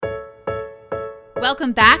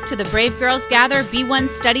Welcome back to the Brave Girls Gather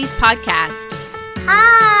B1 Studies podcast.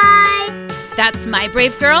 Hi! That's my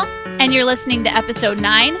Brave Girl, and you're listening to episode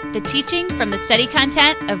 9, the teaching from the study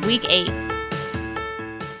content of week 8.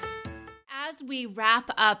 As we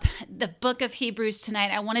wrap up the book of Hebrews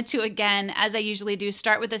tonight, I wanted to, again, as I usually do,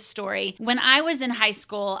 start with a story. When I was in high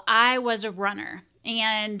school, I was a runner,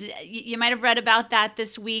 and you might have read about that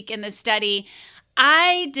this week in the study.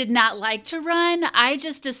 I did not like to run. I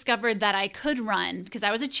just discovered that I could run because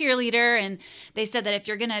I was a cheerleader, and they said that if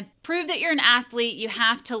you're going to prove that you're an athlete, you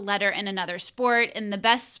have to letter in another sport. And the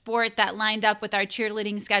best sport that lined up with our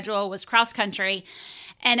cheerleading schedule was cross country.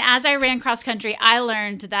 And as I ran cross country, I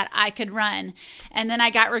learned that I could run. And then I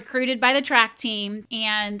got recruited by the track team.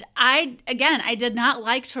 And I did not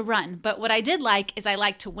like to run, but what I did like is I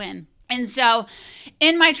liked to win. And so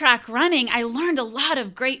in my track running, I learned a lot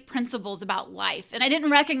of great principles about life. And I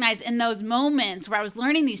didn't recognize in those moments where I was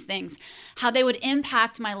learning these things, how they would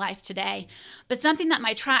impact my life today. But something that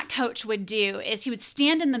my track coach would do is he would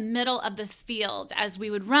stand in the middle of the field as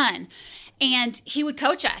we would run. And he would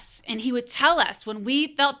coach us, and he would tell us when we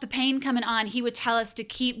felt the pain coming on, he would tell us to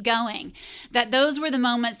keep going, that those were the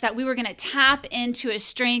moments that we were going to tap into a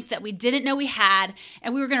strength that we didn't know we had,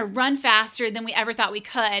 and we were going to run faster than we ever thought we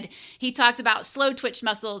could. He talked about slow twitch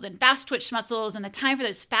muscles and fast twitch muscles, and the time for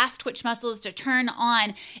those fast twitch muscles to turn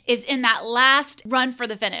on is in that last run for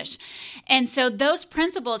the finish. And so those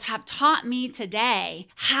principles have taught me today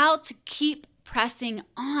how to keep pressing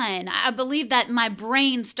on. I believe that my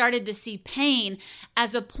brain started to see pain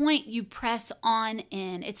as a point you press on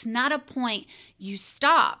in. It's not a point you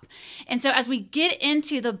stop. And so as we get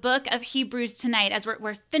into the book of Hebrews tonight, as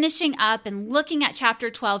we're finishing up and looking at chapter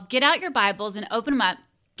 12, get out your Bibles and open them up.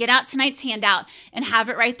 Get out tonight's handout and have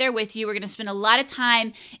it right there with you. We're going to spend a lot of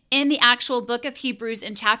time in the actual book of Hebrews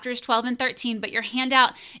in chapters 12 and 13, but your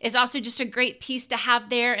handout is also just a great piece to have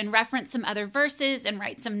there and reference some other verses and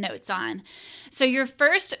write some notes on. So your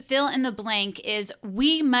first fill in the blank is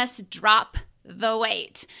we must drop the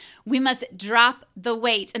weight. We must drop the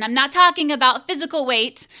weight. And I'm not talking about physical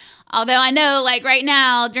weight, although I know like right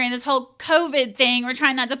now during this whole COVID thing, we're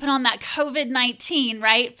trying not to put on that COVID-19,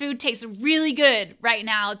 right? Food tastes really good right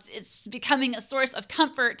now. It's becoming a source of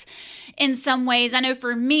comfort in some ways. I know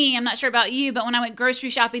for me, I'm not sure about you, but when I went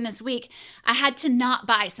grocery shopping this week, I had to not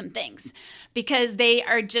buy some things because they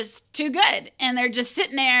are just too good. And they're just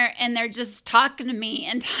sitting there and they're just talking to me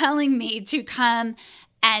and telling me to come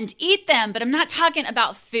and eat them. But I'm not talking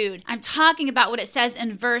about food. I'm talking about what it says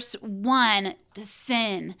in verse 1, the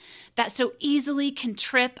sin that so easily can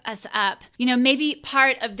trip us up. You know, maybe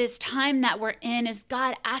part of this time that we're in is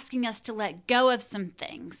God asking us to let go of some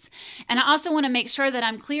things. And I also want to make sure that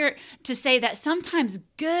I'm clear to say that sometimes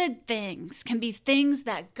good things can be things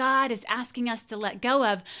that God is asking us to let go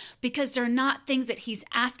of because they're not things that he's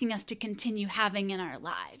asking us to continue having in our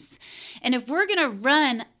lives. And if we're going to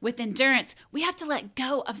run with endurance, we have to let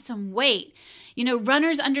go of some weight. You know,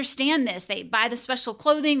 runners understand this. They buy the special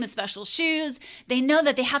clothing, the special shoes. They know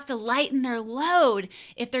that they have to lighten their load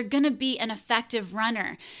if they're going to be an effective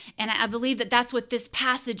runner. And I believe that that's what this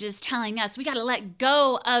passage is telling us. We got to let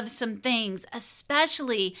go of some things,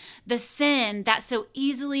 especially the sin that so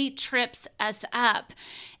easily trips us up.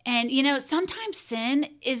 And, you know, sometimes sin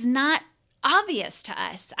is not obvious to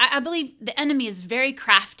us. I believe the enemy is very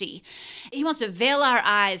crafty. He wants to veil our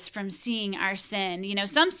eyes from seeing our sin. You know,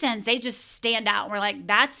 some sins, they just stand out. We're like,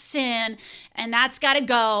 that's sin and that's got to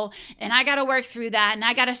go. And I got to work through that. And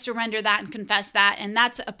I got to surrender that and confess that. And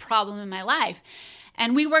that's a problem in my life.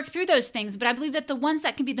 And we work through those things, but I believe that the ones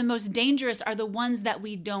that can be the most dangerous are the ones that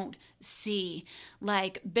we don't see,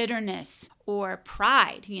 like bitterness or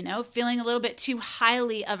pride, you know, feeling a little bit too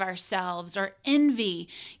highly of ourselves, or envy,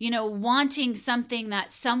 you know, wanting something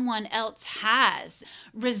that someone else has,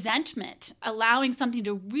 resentment, allowing something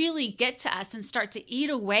to really get to us and start to eat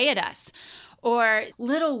away at us. Or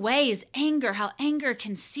little ways, anger, how anger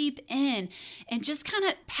can seep in and just kind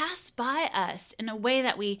of pass by us in a way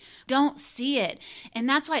that we don't see it. And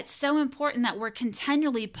that's why it's so important that we're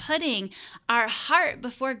continually putting our heart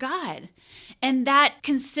before God. And that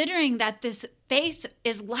considering that this faith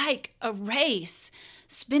is like a race,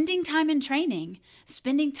 spending time in training,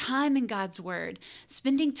 spending time in God's word,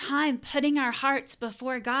 spending time putting our hearts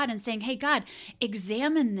before God and saying, hey, God,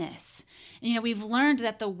 examine this. We've learned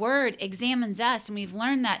that the word examines us, and we've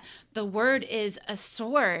learned that the word is a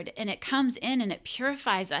sword, and it comes in and it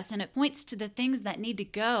purifies us, and it points to the things that need to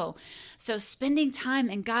go. So spending time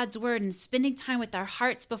in God's word and spending time with our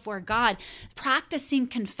hearts before God, practicing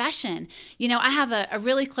confession. I have a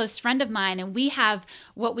really close friend of mine, and we have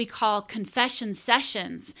what we call confession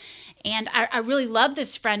sessions. And I really love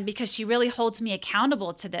this friend because she really holds me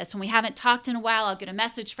accountable to this. When we haven't talked in a while, I'll get a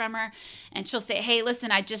message from her and she'll say, hey, listen,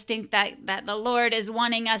 I just think that the Lord is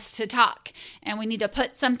wanting us to talk, and we need to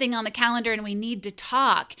put something on the calendar and we need to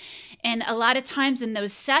talk. And a lot of times in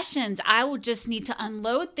those sessions, I will just need to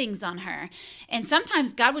unload things on her. And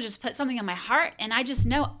sometimes God will just put something on my heart, and I just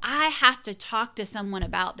know I have to talk to someone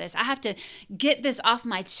about this. I have to get this off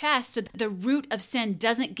my chest so that the root of sin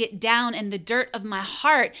doesn't get down in the dirt of my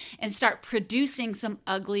heart and start producing some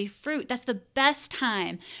ugly fruit. That's the best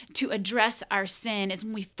time to address our sin, is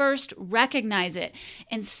when we first recognize it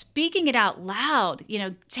and speaking it out loud,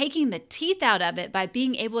 taking the teeth out of it by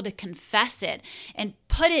being able to confess it and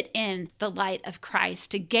put it in the light of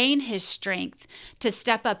Christ to gain his strength to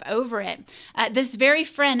step up over it. This very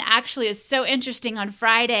friend actually is so interesting. On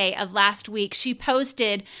Friday of last week, she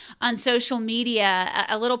posted on social media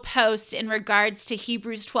a little post in regards to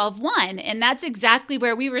Hebrews 12:1, and that's exactly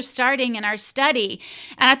where we were starting in our study.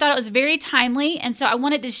 And I thought it was very timely, and so I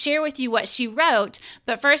wanted to share with you what she wrote.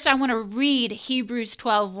 But first, I want to read Hebrews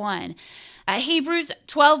 12:1. Hebrews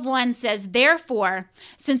 12:1 says, therefore,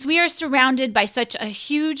 since we are surrounded by such a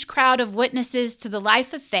huge crowd of witnesses to the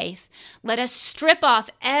life of faith, let us strip off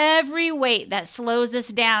every weight that slows us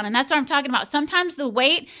down. And that's what I'm talking about. Sometimes the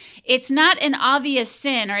weight, it's not an obvious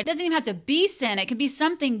sin, or it doesn't even have to be sin. It can be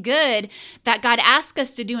something good that God asked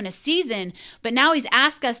us to do in a season, but now he's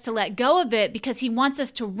asked us to let go of it because he wants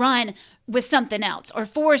us to run with something else, or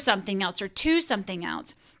for something else, or to something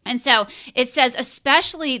else. And so it says,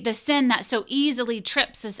 especially the sin that so easily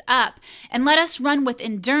trips us up, and let us run with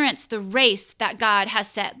endurance the race that God has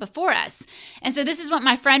set before us. And so this is what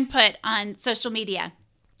my friend put on social media.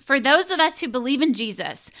 For those of us who believe in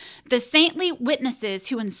Jesus, the saintly witnesses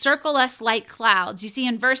who encircle us like clouds. You see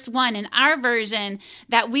in verse 1, in our version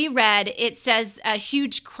that we read, it says a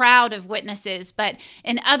huge crowd of witnesses, but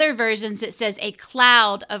in other versions it says a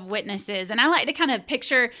cloud of witnesses. And I like to kind of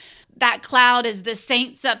picture that cloud as the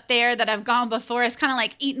saints up there that have gone before us, kind of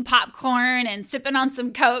like eating popcorn and sipping on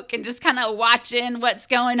some Coke and just kind of watching what's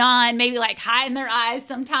going on, maybe like hiding their eyes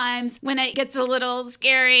sometimes when it gets a little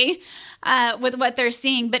scary with what they're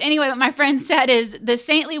seeing. But anyway, what my friend said is, the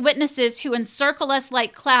saintly witnesses who encircle us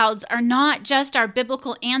like clouds are not just our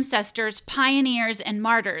biblical ancestors, pioneers, and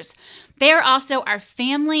martyrs. They are also our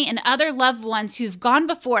family and other loved ones who've gone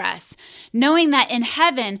before us, knowing that in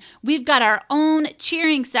heaven, we've got our own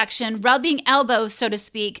cheering section, rubbing elbows, so to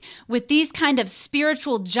speak, with these kind of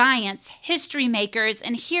spiritual giants, history makers,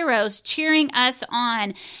 and heroes cheering us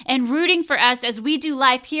on and rooting for us as we do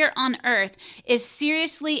life here on earth is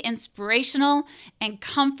seriously inspirational and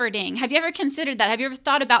comforting. Have you ever considered that? Have you ever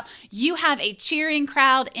thought about you have a cheering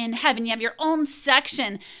crowd in heaven? You have your own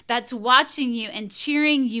section that's watching you and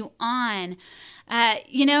cheering you on.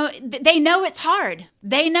 They know it's hard.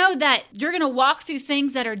 They know that you're going to walk through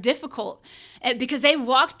things that are difficult because they've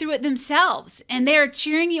walked through it themselves, and they're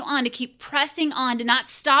cheering you on to keep pressing on, to not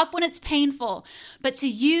stop when it's painful, but to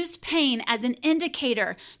use pain as an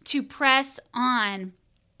indicator to press on.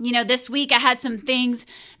 This week I had some things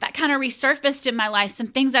that kind of resurfaced in my life, some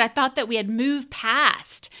things that I thought that we had moved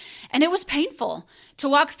past, and it was painful to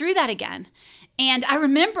walk through that again. And I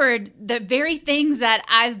remembered the very things that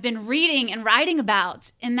I've been reading and writing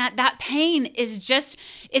about, and that pain is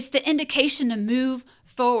it's the indication to move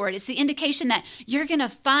forward. It's the indication that you're going to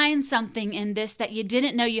find something in this that you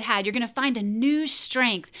didn't know you had. You're going to find a new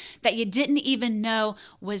strength that you didn't even know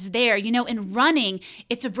was there. In running,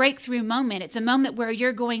 it's a breakthrough moment. It's a moment where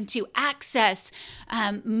you're going to access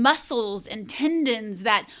muscles and tendons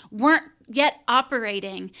that weren't yet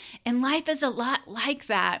operating. And life is a lot like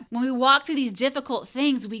that. When we walk through these difficult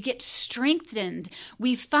things, we get strengthened.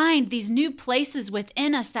 We find these new places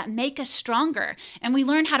within us that make us stronger, and we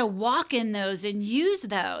learn how to walk in those and use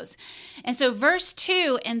those. And so verse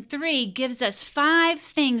 2 and 3 gives us 5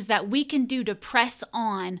 things that we can do to press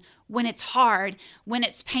on when it's hard, when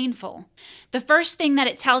it's painful. The first thing that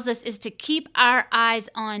it tells us is to keep our eyes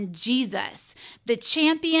on Jesus, the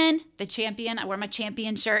champion, I wear my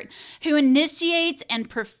champion shirt, who initiates and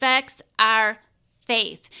perfects our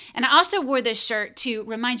faith. And I also wore this shirt to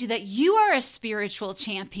remind you that you are a spiritual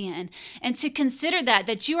champion, and to consider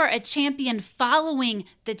that you are a champion following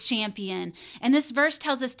the champion. And this verse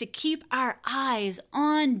tells us to keep our eyes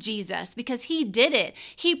on Jesus because he did it.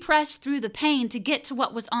 He pressed through the pain to get to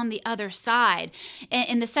what was on the other side. And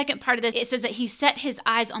in the second part of this, it says that he set his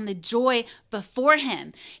eyes on the joy before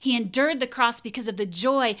him. He endured the cross because of the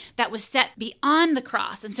joy that was set beyond the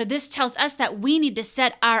cross. And so this tells us that we need to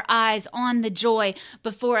set our eyes on the joy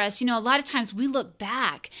before us. You know, a lot of times we look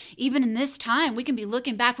back. Even in this time, we can be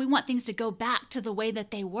looking back. We want things to go back to the way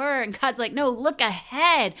that they were. And God's like, no, look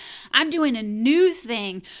ahead. I'm doing a new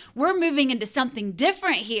thing. We're moving into something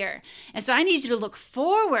different here. And so I need you to look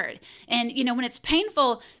forward. And, you know, when it's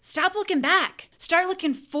painful, stop looking back. Start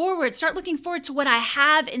looking forward. Start looking forward to what I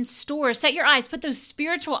have in store. Set your eyes, put those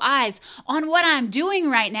spiritual eyes on what I'm doing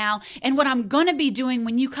right now and what I'm going to be doing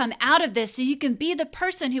when you come out of this, so you can be the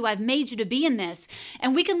person who I've made you to be in this.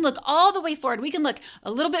 And we can look all the way forward. We can look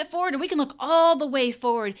a little bit forward, or we can look all the way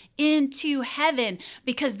forward into heaven,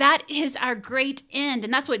 because that is our great end.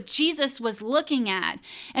 And that's what Jesus was looking at.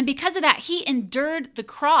 And because of that, he endured the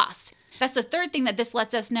cross. That's the third thing that this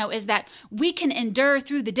lets us know, is that we can endure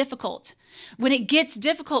through the difficult. When it gets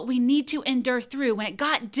difficult, we need to endure through. When it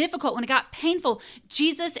got difficult, when it got painful,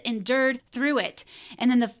 Jesus endured through it. And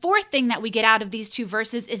then the fourth thing that we get out of these two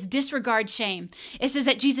verses is disregard shame. It says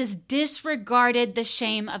that Jesus disregarded the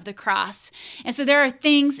shame of the cross. And so there are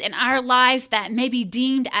things in our life that may be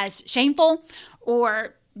deemed as shameful,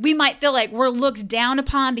 or we might feel like we're looked down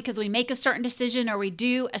upon because we make a certain decision or we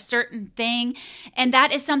do a certain thing. And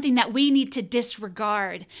that is something that we need to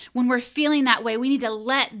disregard. When we're feeling that way, we need to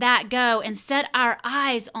let that go and set our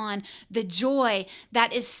eyes on the joy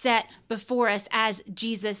that is set before us, as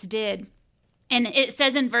Jesus did. And it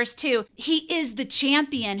says in verse 2, he is the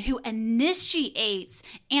champion who initiates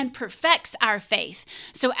and perfects our faith.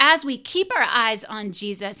 So as we keep our eyes on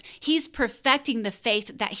Jesus, he's perfecting the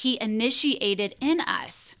faith that he initiated in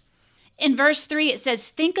us. In verse 3, it says,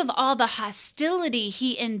 think of all the hostility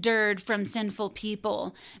he endured from sinful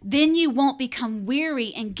people. Then you won't become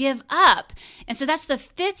weary and give up. And so that's the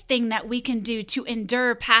fifth thing that we can do to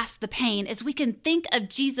endure past the pain, is we can think of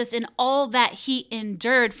Jesus and all that he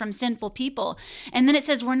endured from sinful people. And then it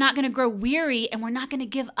says we're not going to grow weary and we're not going to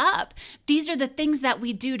give up. These are the things that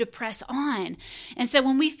we do to press on. And so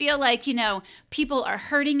when we feel like, you know, people are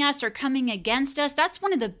hurting us or coming against us, that's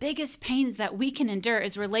one of the biggest pains that we can endure,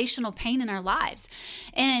 is relational pain in our lives.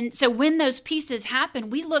 And so when those pieces happen,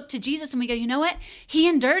 we look to Jesus and we go, you know what? He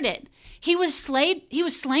endured it. He was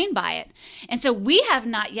slain by it. And so we have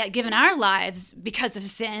not yet given our lives because of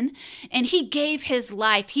sin. And he gave his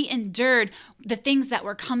life. He endured the things that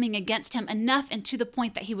were coming against him enough and to the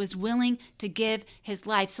point that he was willing to give his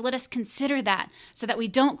life. So let us consider that, so that we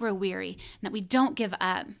don't grow weary and that we don't give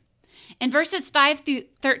up. In verses 5 through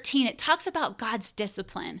 13, it talks about God's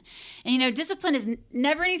discipline. And, you know, discipline is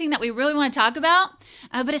never anything that we really want to talk about,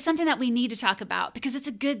 but it's something that we need to talk about because it's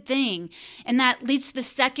a good thing. And that leads to the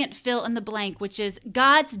second fill in the blank, which is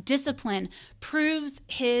God's discipline proves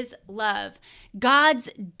his love. God's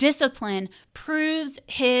discipline proves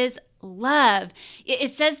his love. It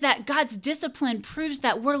says that God's discipline proves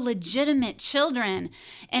that we're legitimate children.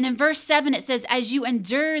 And in verse 7, it says, as you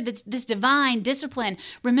endure this divine discipline,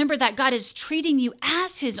 remember that God is treating you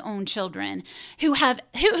as his own children.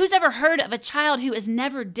 Who's ever heard of a child who is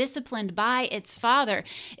never disciplined by its father?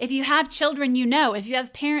 If you have children, you know. If you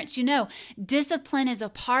have parents, you know. Discipline is a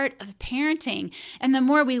part of parenting. And the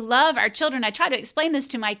more we love our children, I try to explain this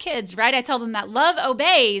to my kids, right? I tell them that love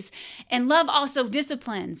obeys and love also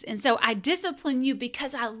disciplines. And so I discipline you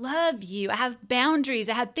because I love you. I have boundaries.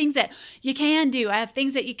 I have things that you can do. I have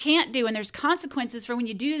things that you can't do. And there's consequences for when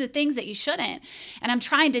you do the things that you shouldn't. And I'm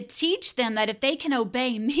trying to teach them that if they can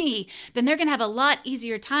obey me, then they're going to have a lot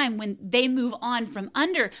easier time when they move on from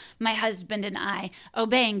under my husband and I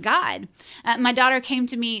obeying God. My daughter came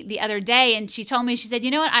to me the other day and she told me, she said,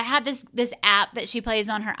 you know what? I have this app that she plays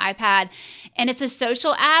on her iPad, and it's a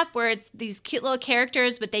social app where it's these cute little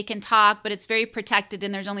characters, but they can talk, but it's very protected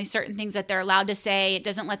and there's only certain things that they're allowed to say. It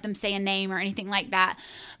doesn't let them say a name or anything like that.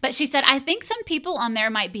 But she said, I think some people on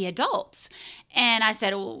there might be adults. And I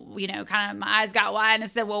said, well, you know, kind of my eyes got wide and I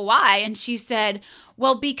said, well, why? And she said,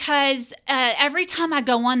 well, because every time I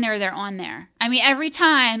go on there, they're on there. I mean, every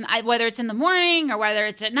time, whether it's in the morning or whether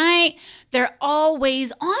it's at night, they're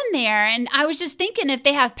always on there. And I was just thinking, if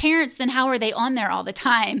they have parents, then how are they on there all the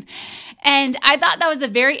time? And I thought that was a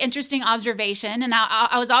very interesting observation. And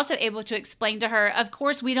I was also able to explain to her, of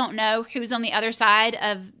course, we don't know who's on the other side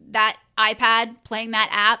of that iPad playing that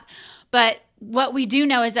app. But what we do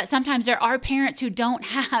know is that sometimes there are parents who don't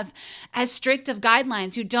have as strict of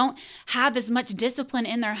guidelines, who don't have as much discipline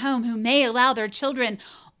in their home, who may allow their children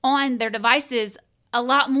on their devices a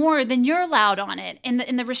lot more than you're allowed on it. And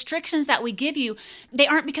the restrictions that we give you, they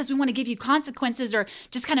aren't because we want to give you consequences or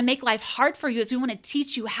just kind of make life hard for you. It's we want to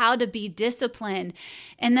teach you how to be disciplined.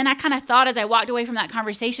 And then I kind of thought as I walked away from that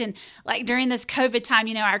conversation, like during this COVID time,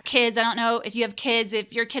 our kids, I don't know if you have kids,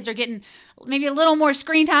 if your kids are getting maybe a little more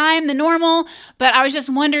screen time than normal, but I was just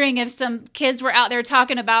wondering if some kids were out there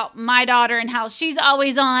talking about my daughter and how she's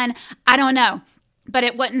always on. I don't know, but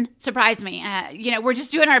it wouldn't surprise me. We're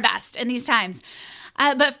just doing our best in these times.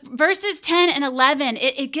 But verses 10 and 11,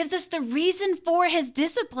 it gives us the reason for his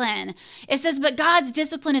discipline. It says, but God's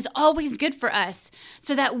discipline is always good for us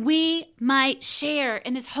so that we might share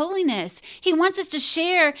in his holiness. He wants us to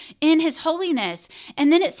share in his holiness.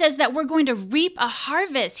 And then it says that we're going to reap a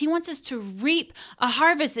harvest. He wants us to reap a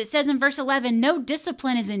harvest. It says in verse 11, no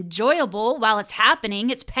discipline is enjoyable while it's happening.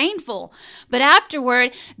 It's painful. But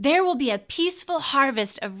afterward, there will be a peaceful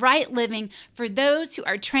harvest of right living for those who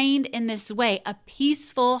are trained in this way. A peaceful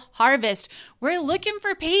harvest. We're looking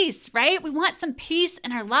for peace, right? We want some peace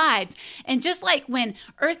in our lives. And just like when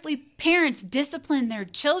earthly parents discipline their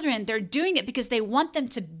children, they're doing it because they want them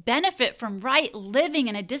to benefit from right living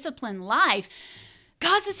in a disciplined life.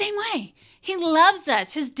 God's the same way. He loves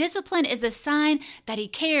us. His discipline is a sign that he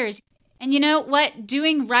cares. And you know what?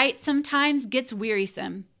 Doing right sometimes gets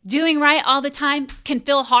wearisome. Doing right all the time can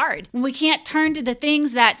feel hard when we can't turn to the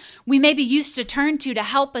things that we maybe used to turn to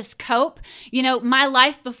help us cope. My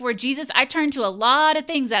life before Jesus, I turned to a lot of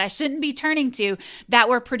things that I shouldn't be turning to that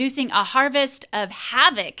were producing a harvest of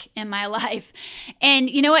havoc in my life. And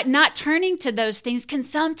you know what? Not turning to those things can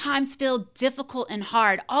sometimes feel difficult and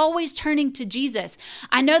hard. Always turning to Jesus.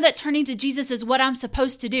 I know that turning to Jesus is what I'm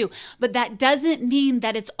supposed to do, but that doesn't mean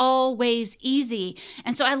that it's always easy.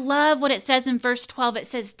 And so I love what it says in verse 12. It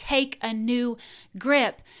says, take a new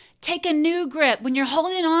grip. Take a new grip. When you're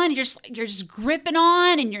holding on, you're just gripping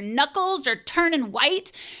on and your knuckles are turning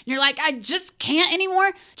white. And you're like, I just can't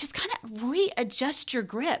anymore. Just kind of readjust your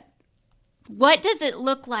grip. What does it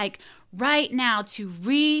look like right now to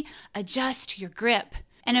readjust your grip?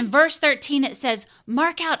 And in verse 13, it says,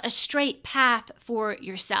 mark out a straight path for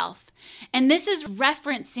yourself. And this is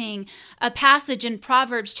referencing a passage in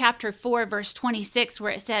Proverbs chapter 4, verse 26,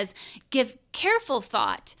 where it says, give careful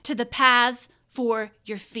thought to the paths for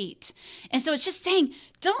your feet. And so it's just saying,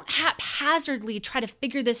 don't haphazardly try to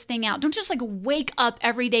figure this thing out. Don't just wake up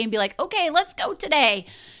every day and be like, okay, let's go today.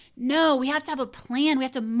 No, we have to have a plan. We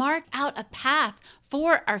have to mark out a path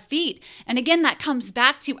for our feet. And again, that comes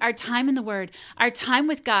back to our time in the Word, our time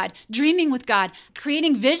with God, dreaming with God,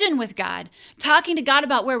 creating vision with God, talking to God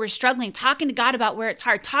about where we're struggling, talking to God about where it's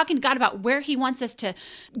hard, talking to God about where he wants us to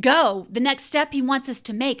go, the next step he wants us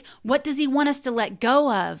to make. What does he want us to let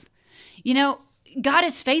go of? God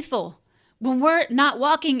is faithful. When we're not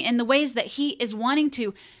walking in the ways that he is wanting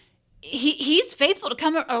to, He's faithful to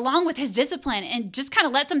come along with his discipline and just kind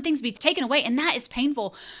of let some things be taken away. And that is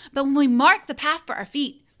painful. But when we mark the path for our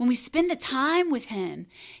feet, when we spend the time with him,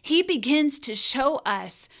 he begins to show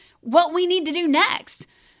us what we need to do next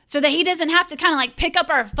so that he doesn't have to kind of pick up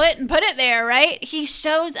our foot and put it there, right? He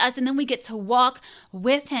shows us and then we get to walk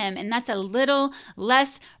with him. And that's a little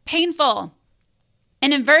less painful.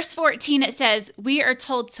 And in verse 14, it says, we are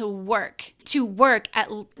told to work at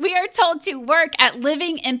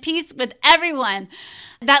living in peace with everyone.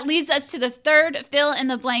 That leads us to the third fill in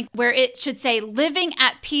the blank where it should say, living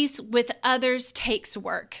at peace with others takes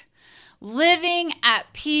work. Living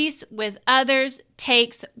at peace with others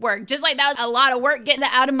takes work. Just like that was a lot of work getting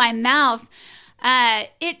that out of my mouth.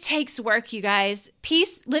 It takes work, you guys.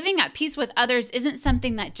 Living at peace with others isn't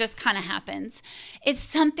something that just kind of happens. It's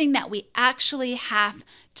something that we actually have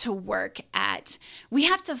to work at. We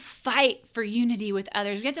have to fight for unity with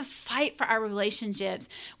others. We have to fight for our relationships.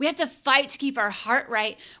 We have to fight to keep our heart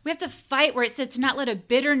right. We have to fight where it says to not let a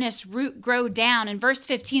bitterness root grow down. In verse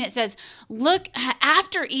 15, it says, look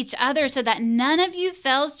after each other so that none of you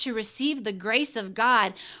fails to receive the grace of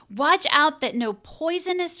God. Watch out that no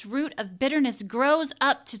poisonous root of bitterness grows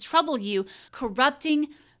up to trouble you, corrupting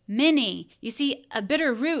many. You see, a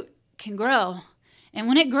bitter root can grow. And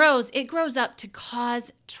when it grows up to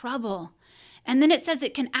cause trouble. And then it says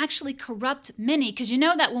it can actually corrupt many, because you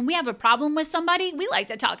know that when we have a problem with somebody, we like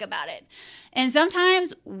to talk about it. And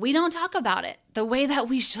sometimes we don't talk about it the way that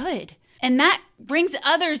we should. And that brings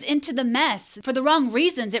others into the mess for the wrong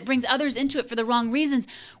reasons. It brings others into it for the wrong reasons.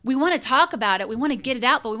 We want to talk about it. We want to get it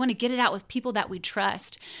out, but we want to get it out with people that we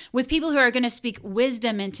trust, with people who are going to speak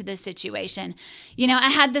wisdom into this situation. I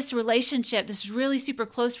had this relationship, this really super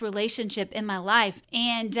close relationship in my life,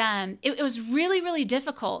 and it was really, really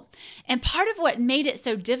difficult. And part of what made it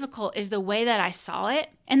so difficult is the way that I saw it.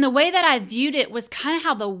 And the way that I viewed it was kind of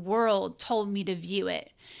how the world told me to view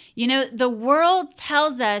it. The world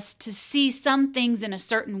tells us to see some things in a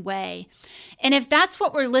certain way. And if that's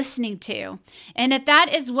what we're listening to, and if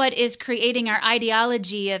that is what is creating our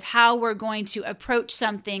ideology of how we're going to approach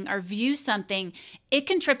something or view something, it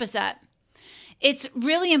can trip us up. It's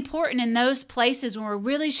really important in those places when we're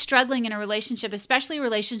really struggling in a relationship, especially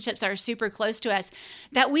relationships that are super close to us,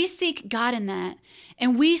 that we seek God in that.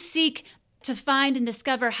 And we seek to find and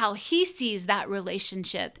discover how He sees that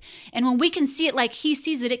relationship. And when we can see it like He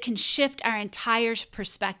sees it, it can shift our entire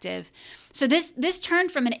perspective. So this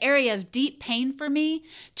turned from an area of deep pain for me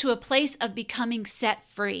to a place of becoming set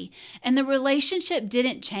free. And the relationship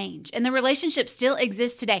didn't change. And the relationship still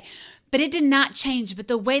exists today. But it did not change. But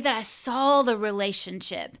the way that I saw the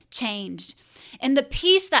relationship changed. And the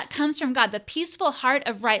peace that comes from God, the peaceful heart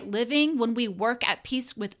of right living when we work at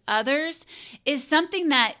peace with others, is something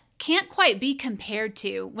that can't quite be compared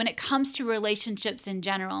to when it comes to relationships in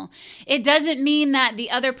general. It doesn't mean that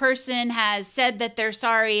the other person has said that they're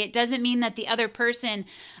sorry. It doesn't mean that the other person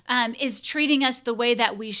is treating us the way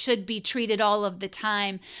that we should be treated all of the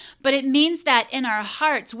time. But it means that in our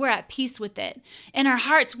hearts, we're at peace with it. In our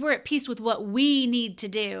hearts, we're at peace with what we need to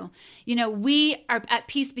do. We are at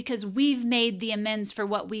peace because we've made the amends for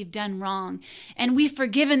what we've done wrong. And we've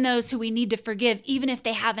forgiven those who we need to forgive, even if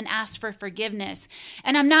they haven't asked for forgiveness.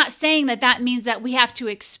 And I'm not saying that means that we have to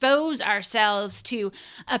expose ourselves to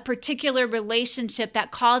a particular relationship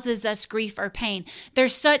that causes us grief or pain.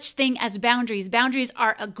 There's such thing as boundaries. Boundaries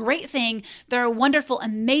are a great thing. They're a wonderful,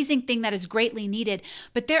 amazing thing that is greatly needed.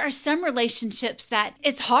 But there are some relationships that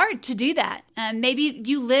it's hard to do that. Maybe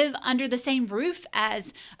you live under the same roof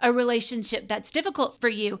as a relationship that's difficult for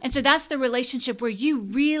you. And so that's the relationship where you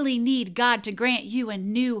really need God to grant you a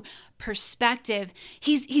new perspective.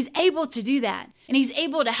 He's able to do that. And He's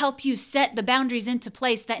able to help you set the boundaries into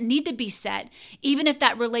place that need to be set, even if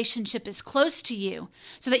that relationship is close to you,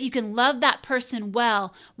 so that you can love that person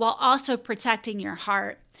well while also protecting your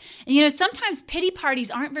heart. And sometimes pity parties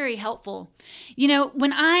aren't very helpful.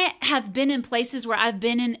 When I have been in places where I've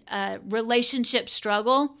been in a relationship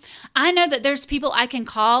struggle, I know that there's people I can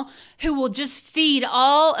call who will just feed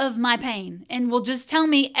all of my pain and will just tell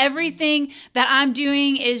me everything that I'm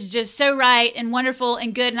doing is just so right and wonderful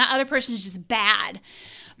and good, and that other person is just bad.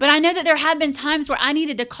 But I know that there have been times where I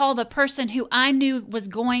needed to call the person who I knew was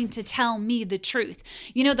going to tell me the truth.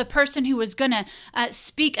 The person who was going to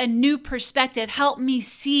speak a new perspective, help me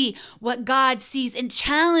see what God sees, and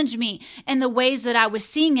challenge me in the ways that I was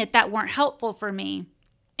seeing it that weren't helpful for me.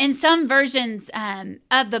 In some versions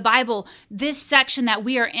of the Bible, this section that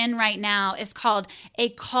we are in right now is called A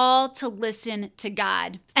Call to Listen to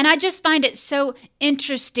God. And I just find it so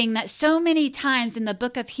interesting that so many times in the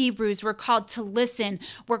book of Hebrews, we're called to listen.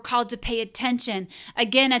 We're called to pay attention.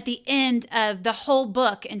 Again, at the end of the whole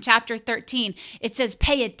book in chapter 13, it says,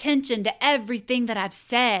 pay attention to everything that I've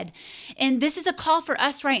said. And this is a call for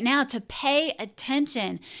us right now to pay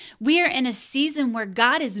attention. We are in a season where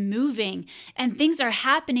God is moving and things are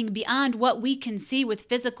happening beyond what we can see with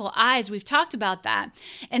physical eyes. We've talked about that.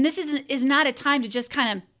 And this is not a time to just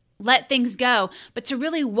kind of let things go, but to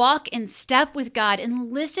really walk in step with God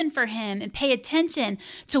and listen for Him and pay attention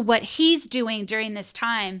to what He's doing during this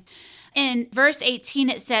time. In verse 18,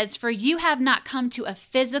 it says, for you have not come to a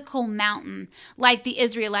physical mountain like the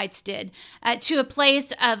Israelites did, to a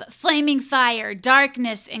place of flaming fire,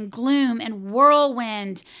 darkness, and gloom, and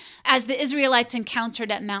whirlwind, as the Israelites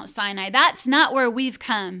encountered at Mount Sinai. That's not where we've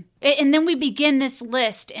come. And then we begin this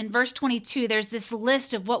list. In verse 22, there's this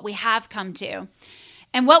list of what we have come to.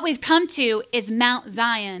 And what we've come to is Mount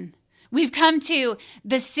Zion. We've come to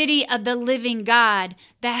the city of the living God,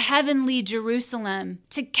 the heavenly Jerusalem,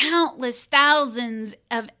 to countless thousands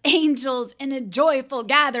of angels in a joyful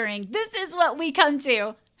gathering. This is what we come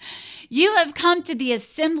to. You have come to the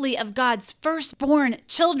assembly of God's firstborn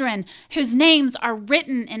children whose names are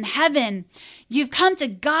written in heaven. You've come to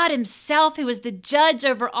God Himself, who is the judge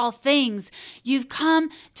over all things. You've come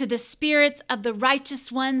to the spirits of the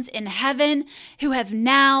righteous ones in heaven who have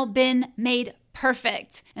now been made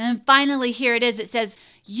perfect. And then finally, here it is. It says,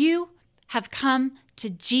 you have come to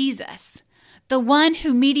Jesus, the one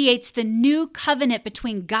who mediates the new covenant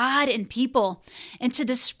between God and people, and to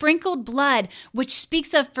the sprinkled blood, which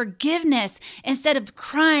speaks of forgiveness instead of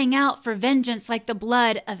crying out for vengeance like the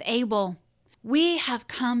blood of Abel. We have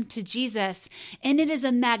come to Jesus, and it is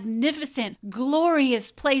a magnificent,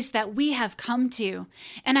 glorious place that we have come to.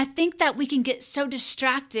 And I think that we can get so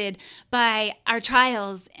distracted by our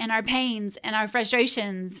trials and our pains and our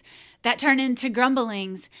frustrations that turn into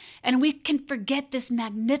grumblings. And we can forget this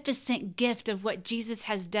magnificent gift of what Jesus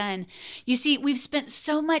has done. You see, we've spent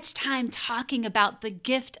so much time talking about the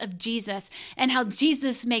gift of Jesus and how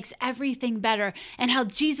Jesus makes everything better and how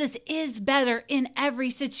Jesus is better in every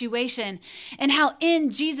situation and how in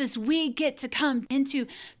Jesus we get to come into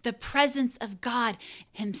the presence of God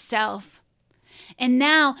Himself. And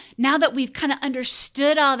now that we've kind of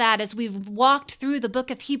understood all that as we've walked through the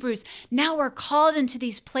book of Hebrews, now we're called into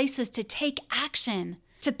these places to take action,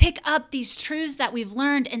 to pick up these truths that we've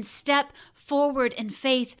learned and step forward in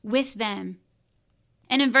faith with them.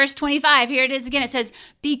 And in verse 25, here it is again, it says,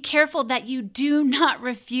 "Be careful that you do not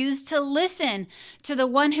refuse to listen to the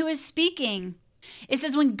one who is speaking." It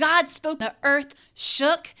says when God spoke, the earth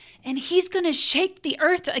shook, and He's going to shake the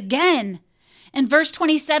earth again. In verse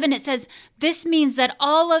 27, it says, "This means that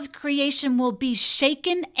all of creation will be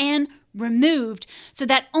shaken and removed so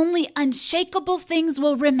that only unshakable things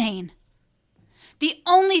will remain." The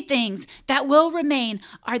only things that will remain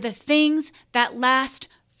are the things that last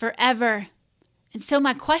forever. And so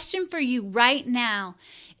my question for you right now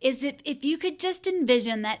is if you could just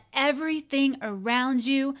envision that everything around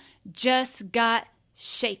you just got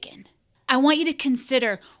shaken. I want you to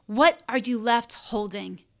consider, what are you left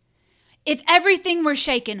holding? If everything were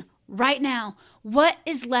shaken right now, what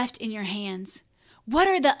is left in your hands? What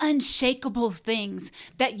are the unshakable things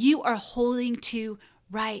that you are holding to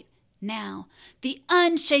right now? The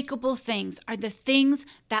unshakable things are the things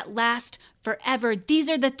that last forever. These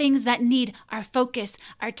are the things that need our focus,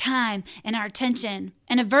 our time, and our attention.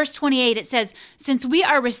 And in verse 28, it says, "Since we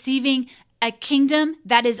are receiving a kingdom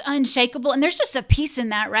that is unshakable," and there's just a peace in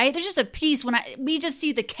that, right? There's just a peace when we just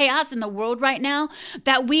see the chaos in the world right now,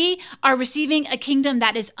 that we are receiving a kingdom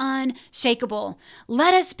that is unshakable.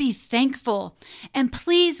 Let us be thankful and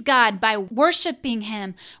please God by worshiping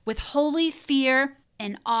Him with holy fear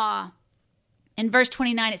and awe. In verse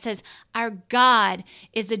 29, it says, "Our God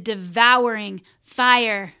is a devouring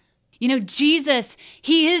fire." You know, Jesus,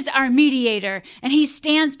 He is our mediator, and He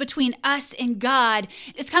stands between us and God.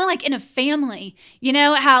 It's kind of like in a family. You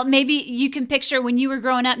know how maybe you can picture when you were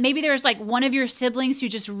growing up, maybe there was like one of your siblings who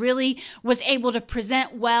just really was able to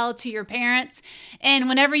present well to your parents. And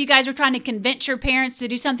whenever you guys were trying to convince your parents to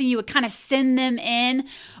do something, you would kind of send them in.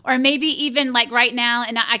 Or maybe even like right now,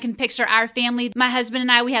 and I can picture our family, my husband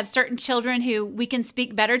and I, we have certain children who we can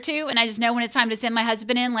speak better to. And I just know when it's time to send my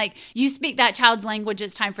husband in, like, you speak that child's language,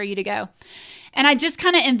 it's time for you to go. And I just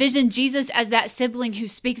kind of envision Jesus as that sibling who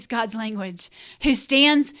speaks God's language, who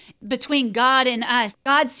stands between God and us.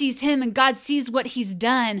 God sees him and God sees what He's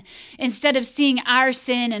done. Instead of seeing our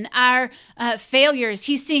sin and our failures,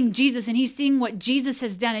 He's seeing Jesus and He's seeing what Jesus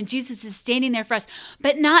has done, and Jesus is standing there for us.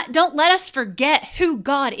 But don't let us forget who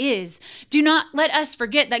God is. Do not let us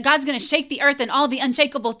forget that God's going to shake the earth and all the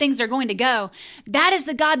unshakable things are going to go. That is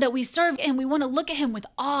the God that we serve, and we want to look at Him with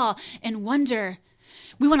awe and wonder.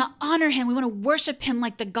 We want to honor Him. We want to worship Him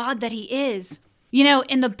like the God that He is. You know,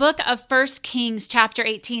 in the book of 1 Kings chapter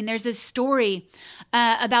 18, there's this story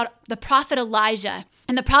about the prophet Elijah.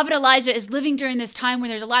 And the prophet Elijah is living during this time where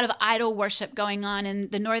there's a lot of idol worship going on in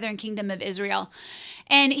the northern kingdom of Israel.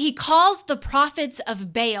 And he calls the prophets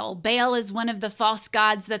of Baal. Baal is one of the false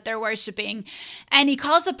gods that they're worshiping. And he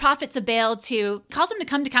calls the prophets of Baal calls them to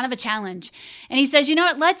come to kind of a challenge. And he says, you know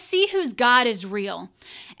what, let's see whose God is real.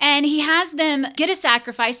 And he has them get a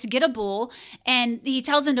sacrifice, to get a bull. And he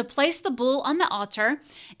tells them to place the bull on the altar.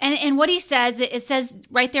 And what he says, it says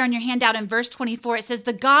right there on your handout in verse 24, it says,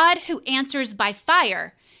 the God who answers by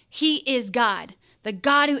fire, He is God. The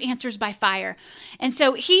God who answers by fire. And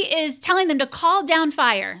so He is telling them to call down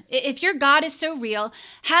fire. If your God is so real,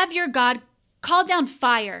 have your God call down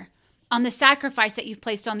fire on the sacrifice that you've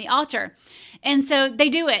placed on the altar. And so they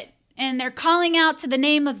do it. And they're calling out to the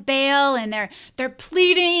name of Baal, and they're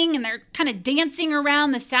pleading, and they're kind of dancing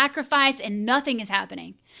around the sacrifice, and nothing is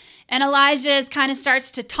happening. And Elijah kind of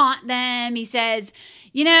starts to taunt them. He says,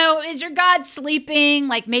 you know, is your God sleeping?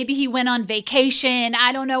 Like maybe he went on vacation.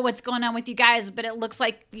 I don't know what's going on with you guys, but it looks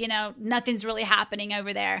like, you know, nothing's really happening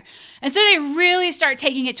over there. And so they really start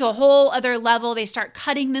taking it to a whole other level. They start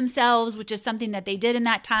cutting themselves, which is something that they did in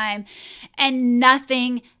that time. And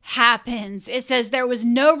nothing happens. It says there was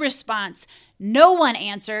no response. No one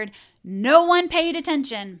answered. No one paid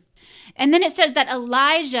attention. And then it says that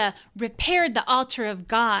Elijah repaired the altar of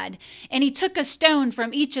God, and he took a stone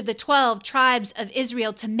from each of the 12 tribes of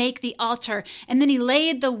Israel to make the altar. And then he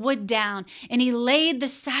laid the wood down, and he laid the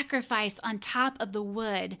sacrifice on top of the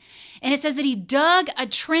wood. And it says that he dug a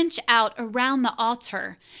trench out around the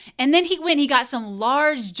altar. And then he got some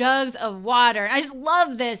large jugs of water. I just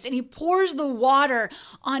love this. And he pours the water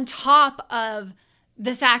on top of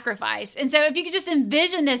the sacrifice. And so if you could just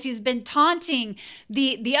envision this, he's been taunting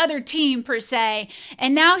the other team per se,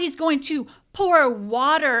 and now he's going to pour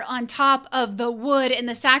water on top of the wood and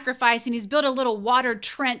the sacrifice, and he's built a little water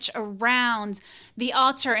trench around the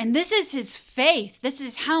altar. And this is his faith. This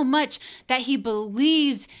is how much that he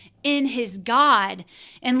believes in his God.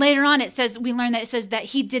 And later on we learn that it says that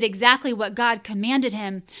he did exactly what God commanded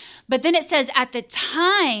him. But then it says at the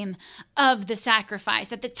time of the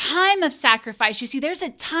sacrifice, you see, there's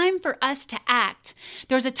a time for us to act.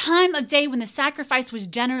 There was a time of day when the sacrifice was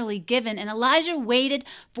generally given, and Elijah waited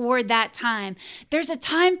for that time. There's a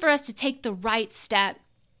time for us to take the right step.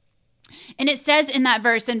 And it says in that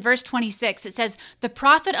verse, in verse 26, it says, the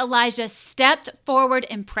prophet Elijah stepped forward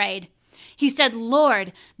and prayed. He said,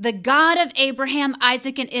 Lord, the God of Abraham,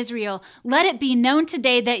 Isaac, and Israel, let it be known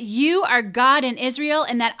today that you are God in Israel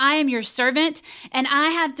and that I am your servant, and I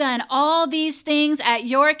have done all these things at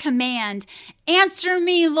your command. Answer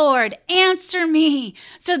me, Lord, answer me,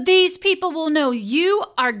 so these people will know you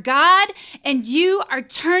are God and you are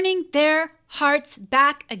turning their hearts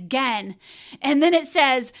back again. And then it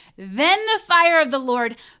says, then the fire of the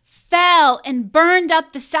Lord fell and burned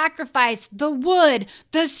up the sacrifice, the wood,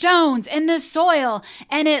 the stones, and the soil,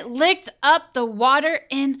 and it licked up the water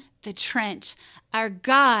in the trench. Our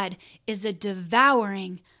God is a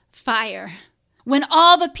devouring fire. When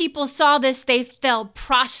all the people saw this, they fell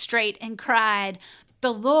prostrate and cried,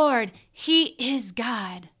 the Lord, he is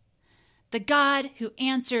God. The God who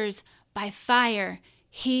answers by fire,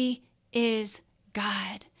 he is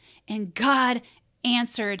God. And God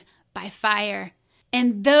answered by fire.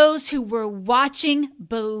 And those who were watching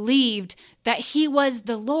believed that he was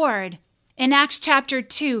the Lord. In Acts chapter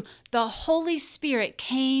 2, the Holy Spirit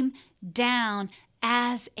came down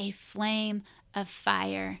as a flame of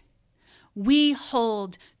fire. We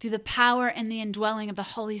hold, through the power and the indwelling of the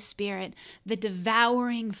Holy Spirit, the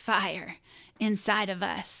devouring fire inside of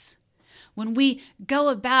us. When we go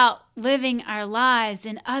about living our lives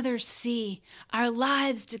and others see, our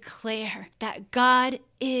lives declare that God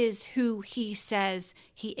is who he says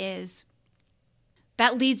he is.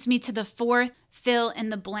 That leads me to the fourth fill in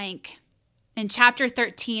the blank. In chapter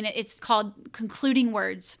 13, it's called Concluding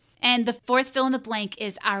Words. And the fourth fill in the blank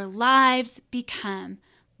is our lives become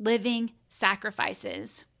living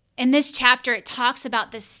sacrifices. In this chapter, it talks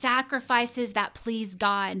about the sacrifices that please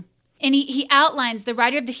God. And the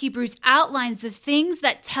writer of the Hebrews outlines the things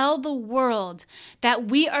that tell the world that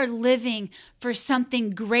we are living for something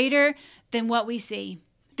greater than what we see.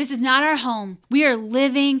 This is not our home. We are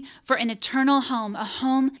living for an eternal home, a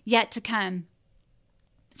home yet to come.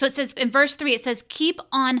 So it says in verse 3, it says, keep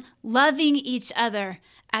on loving each other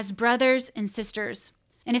as brothers and sisters.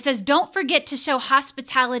 And it says, don't forget to show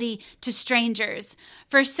hospitality to strangers,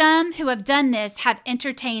 for some who have done this have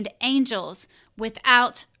entertained angels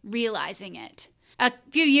without realizing it. A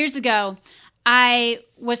few years ago, I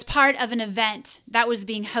was part of an event that was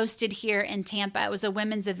being hosted here in Tampa. It was a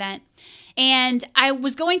women's event. And I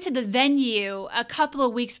was going to the venue a couple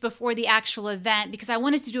of weeks before the actual event because I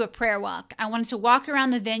wanted to do a prayer walk. I wanted to walk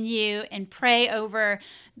around the venue and pray over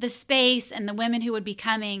the space and the women who would be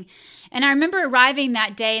coming. And I remember arriving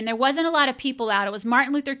that day, and there wasn't a lot of people out. It was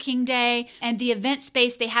Martin Luther King Day, and the event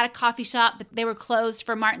space, they had a coffee shop, but they were closed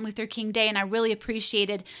for Martin Luther King Day, and I really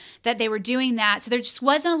appreciated that they were doing that. So there just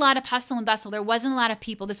wasn't a lot of hustle and bustle. There wasn't a lot of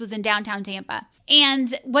people. This was in downtown Tampa.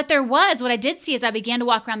 And what I did see as I began to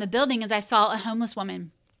walk around the building is I saw a homeless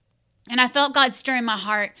woman. And I felt God stir in my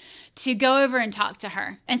heart to go over and talk to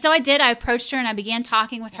her. And so I did. I approached her and I began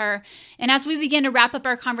talking with her. And as we began to wrap up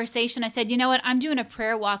our conversation, I said, you know what? I'm doing a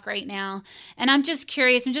prayer walk right now. And I'm just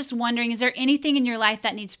curious. I'm just wondering, is there anything in your life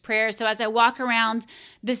that needs prayer? So as I walk around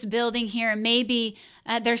this building here, maybe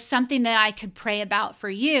there's something that I could pray about for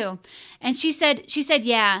you. And she said,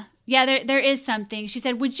 yeah, there is something. She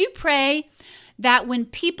said, would you pray that when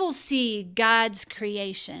people see God's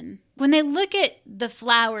creation, when they look at the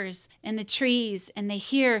flowers and the trees and they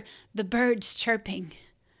hear the birds chirping,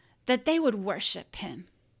 that they would worship him,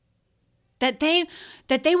 that they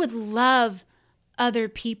would love other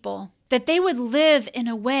people, that they would live in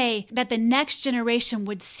a way that the next generation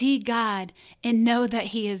would see God and know that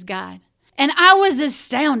he is God. And I was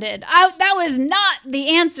astounded. That was not the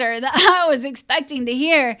answer that I was expecting to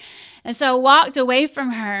hear. And so I walked away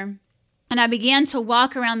from her and I began to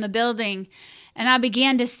walk around the building and I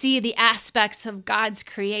began to see the aspects of God's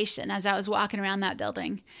creation as I was walking around that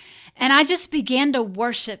building. And I just began to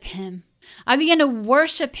worship him. I began to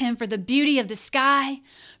worship him for the beauty of the sky,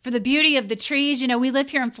 for the beauty of the trees. You know, we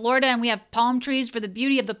live here in Florida and we have palm trees, for the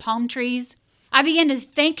beauty of the palm trees. I began to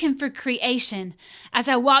thank him for creation. As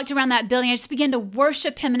I walked around that building, I just began to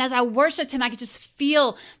worship him. And as I worshiped him, I could just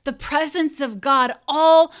feel the presence of God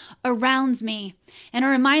all around me. And it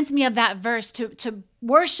reminds me of that verse, to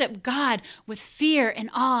worship God with fear and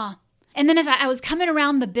awe. And then as I was coming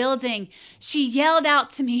around the building, she yelled out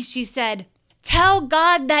to me, she said, "Tell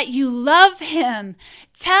God that you love him.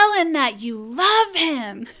 Tell him that you love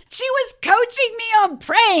him." She was coaching me on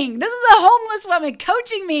praying. This is a homeless woman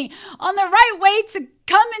coaching me on the right way to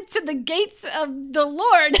come into the gates of the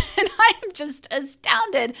Lord. And I am just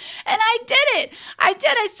astounded. And I did it. I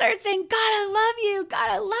started saying, "God, I love you.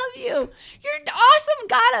 God, I love you. You're awesome.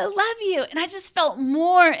 God, I love you." And I just felt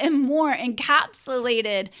more and more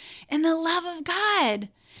encapsulated in the love of God.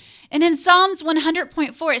 And in Psalms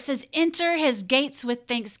 100.4, it says, "Enter his gates with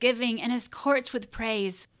thanksgiving and his courts with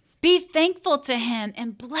praise." Be thankful to him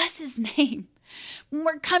and bless his name. When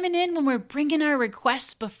we're coming in, when we're bringing our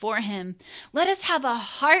requests before him, let us have a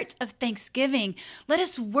heart of thanksgiving. Let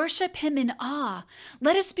us worship him in awe.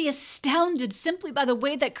 Let us be astounded simply by the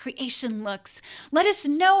way that creation looks. Let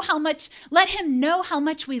him know how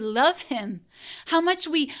much we love him, how much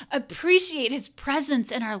we appreciate his presence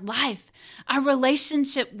in our life, our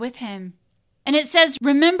relationship with him. And it says,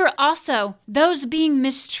 "Remember also those being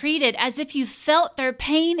mistreated as if you felt their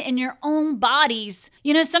pain in your own bodies."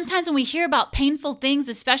 You know, sometimes when we hear about painful things,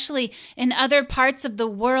 especially in other parts of the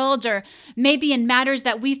world or maybe in matters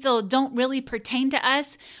that we feel don't really pertain to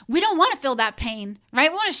us, we don't want to feel that pain,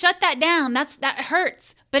 right? We want to shut that down. That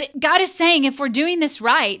hurts. But God is saying if we're doing this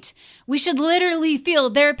right, we should literally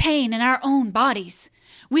feel their pain in our own bodies.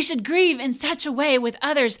 We should grieve in such a way with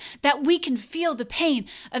others that we can feel the pain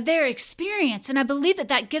of their experience. And I believe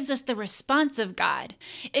that gives us the response of God.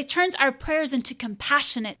 It turns our prayers into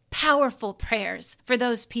compassionate, powerful prayers for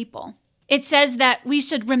those people. It says that we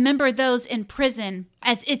should remember those in prison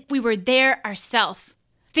as if we were there ourselves.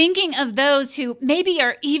 Thinking of those who maybe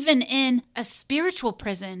are even in a spiritual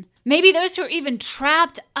prison, maybe those who are even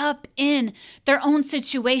trapped up in their own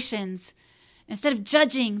situations. Instead of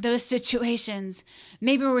judging those situations,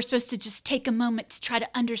 maybe we're supposed to just take a moment to try to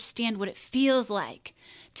understand what it feels like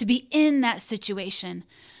to be in that situation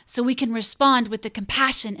so we can respond with the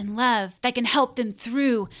compassion and love that can help them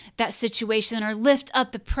through that situation or lift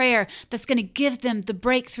up the prayer that's going to give them the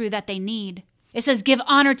breakthrough that they need. It says, "Give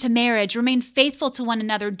honor to marriage, remain faithful to one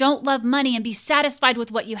another, don't love money, and be satisfied with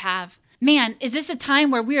what you have." Man, is this a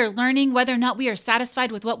time where we are learning whether or not we are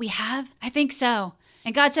satisfied with what we have? I think so.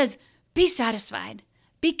 And God says, be satisfied.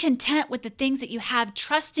 Be content with the things that you have,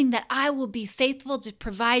 trusting that I will be faithful to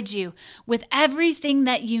provide you with everything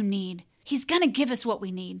that you need. He's going to give us what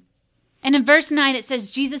we need. And in verse 9, it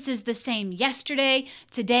says, Jesus is the same yesterday,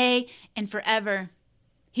 today, and forever.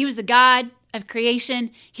 He was the God of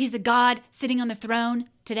creation. He's the God sitting on the throne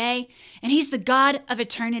today, and he's the God of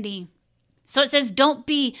eternity. So it says, don't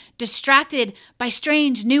be distracted by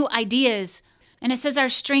strange new ideas. And it says our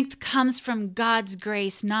strength comes from God's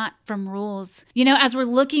grace, not from rules. You know, as we're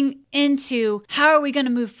looking into how are we going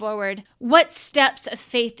to move forward, what steps of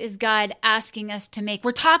faith is God asking us to make?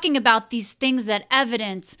 We're talking about these things that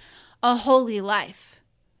evidence a holy life.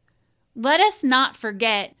 Let us not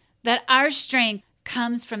forget that our strength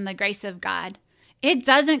comes from the grace of God. It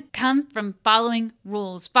doesn't come from following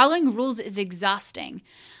rules. Following rules is exhausting.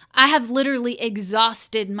 I have literally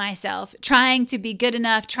exhausted myself trying to be good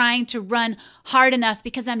enough, trying to run hard enough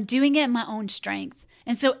because I'm doing it in my own strength.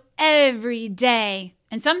 And so every day,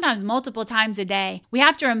 and sometimes multiple times a day, we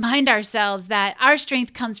have to remind ourselves that our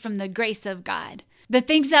strength comes from the grace of God. The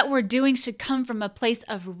things that we're doing should come from a place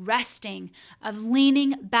of resting, of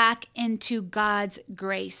leaning back into God's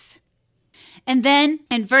grace. And then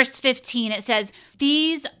in verse 15, it says,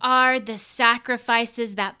 "These are the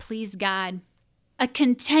sacrifices that please God." A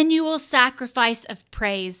continual sacrifice of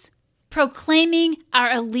praise, proclaiming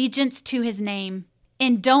our allegiance to his name.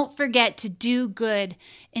 And don't forget to do good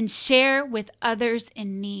and share with others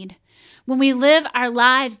in need. When we live our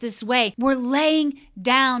lives this way, we're laying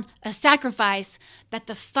down a sacrifice that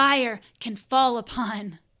the fire can fall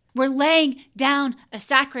upon. We're laying down a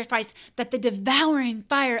sacrifice that the devouring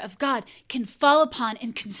fire of God can fall upon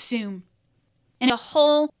and consume. And a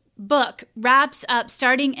whole book wraps up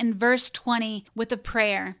starting in verse 20 with a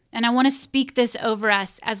prayer. And I want to speak this over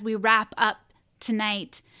us as we wrap up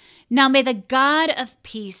tonight. Now may the God of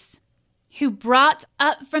peace, who brought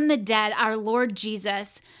up from the dead our Lord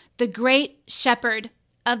Jesus, the great shepherd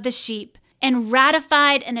of the sheep, and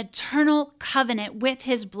ratified an eternal covenant with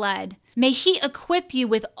his blood, may he equip you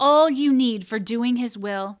with all you need for doing his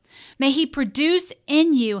will. May he produce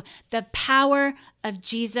in you the power of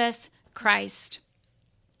Jesus Christ,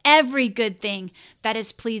 every good thing that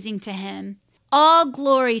is pleasing to him. All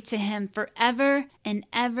glory to him forever and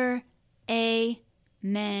ever.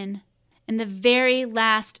 Amen. In the very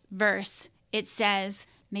last verse, it says,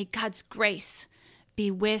 may God's grace be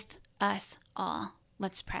with us all.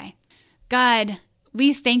 Let's pray. God,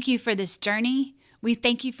 we thank you for this journey. We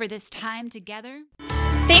thank you for this time together.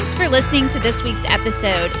 Thanks for listening to this week's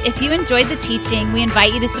episode. If you enjoyed the teaching, we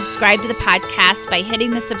invite you to subscribe to the podcast by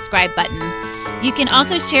hitting the subscribe button. You can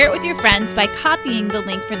also share it with your friends by copying the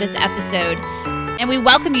link for this episode. And we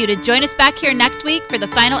welcome you to join us back here next week for the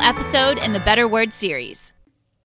final episode in the Better Word series.